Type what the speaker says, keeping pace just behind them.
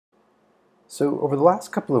So over the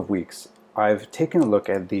last couple of weeks, I've taken a look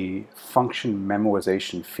at the function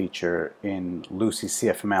memoization feature in Lucee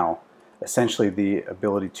CFML, essentially the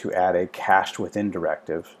ability to add a CachedWithin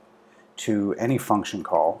directive to any function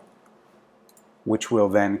call, which will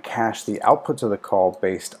then cache the outputs of the call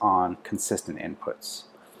based on consistent inputs.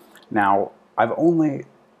 Now, I've only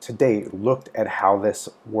to date looked at how this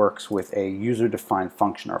works with a user-defined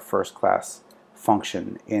function, our first-class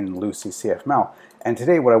function in Lucee CFML. And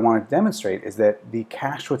today what I want to demonstrate is that the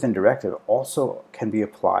CachedWithin directive also can be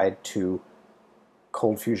applied to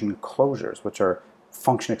ColdFusion Closures, which are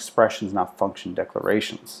function expressions, not function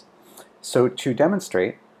declarations. So to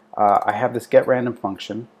demonstrate, I have this getRandom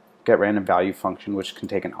function, getRandomValue function, which can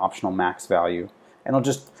take an optional max value, and I'll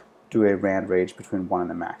just do a rand range between 1 and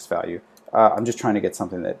the max value. I'm just trying to get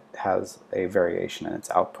something that has a variation in its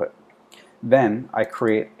output. Then I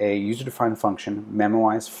create a user-defined function,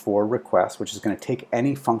 Memoize which is going to take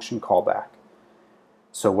any function callback.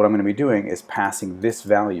 So what I'm going to be doing is passing this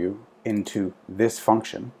value into this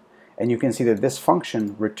function, and you can see that this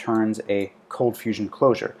function returns a ColdFusion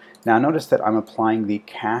closure. Now notice that I'm applying the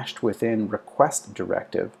CachedWithin request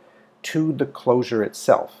directive to the closure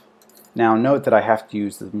itself. Now note that I have to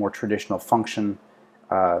use the more traditional function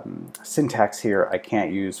syntax here. I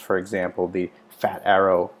can't use, for example, the fat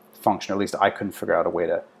arrow function, or at least I couldn't figure out a way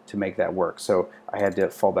to make that work. So I had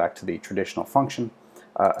to fall back to the traditional function,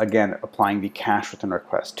 again applying the CachedWithin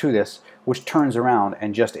request to this, which turns around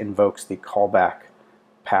and just invokes the callback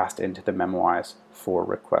passed into the Memoize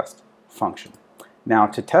function. Now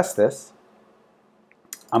to test this,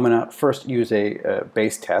 I'm going to first use a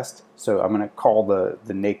base test. So I'm going to call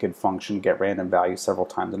the naked function getRandomValue several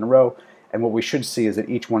times in a row, and what we should see is that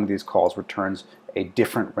each one of these calls returns a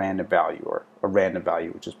different random value, or a random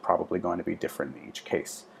value, which is probably going to be different in each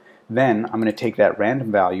case. Then I'm going to take that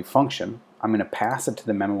random value function, I'm going to pass it to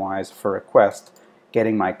the Memoize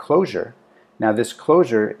getting my closure. Now this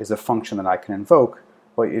closure is a function that I can invoke,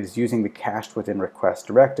 but it is using the CachedWithin request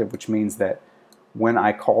directive, which means that when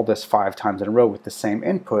I call this 5 times in a row with the same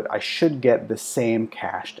input, I should get the same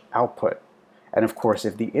cached output. And of course,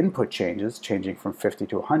 if the input changes, changing from 50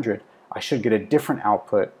 to 100, I should get a different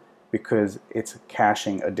output because it's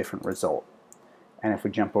caching a different result. And if we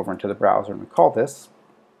jump over into the browser and we call this,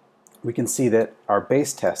 we can see that our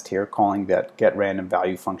base test here, calling that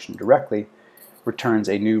getRandomValue function directly, returns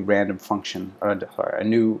a new random function, a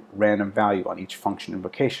new random value on each function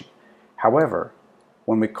invocation. However,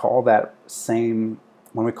 when we call the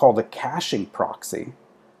caching proxy,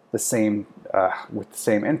 the same with the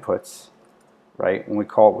same inputs, right? When we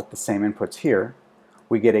call it with the same inputs here,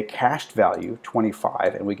 we get a cached value,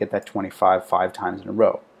 25, and we get that 25 5 times in a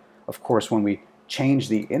row. Of course, when we change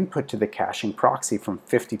the input to the caching proxy from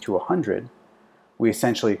 50 to 100, we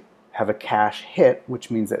essentially have a cache hit,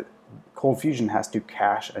 which means that ColdFusion has to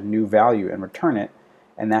cache a new value and return it.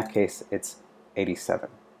 In that case, it's 87.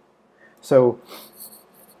 So,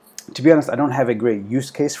 to be honest, I don't have a great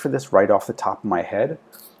use case for this right off the top of my head,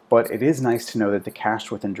 but it is nice to know that the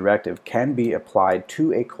CachedWithin directive can be applied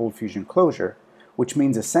to a ColdFusion closure, which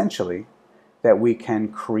means essentially that we can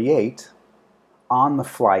create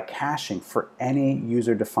on-the-fly caching for any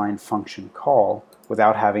user-defined function call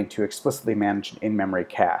without having to explicitly manage an in-memory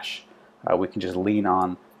cache. We can just lean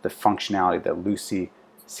on the functionality that Lucee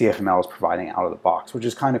CFML is providing out of the box, which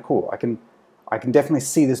is kind of cool. I can definitely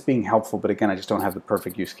see this being helpful, but again, I just don't have the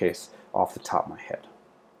perfect use case off the top of my head.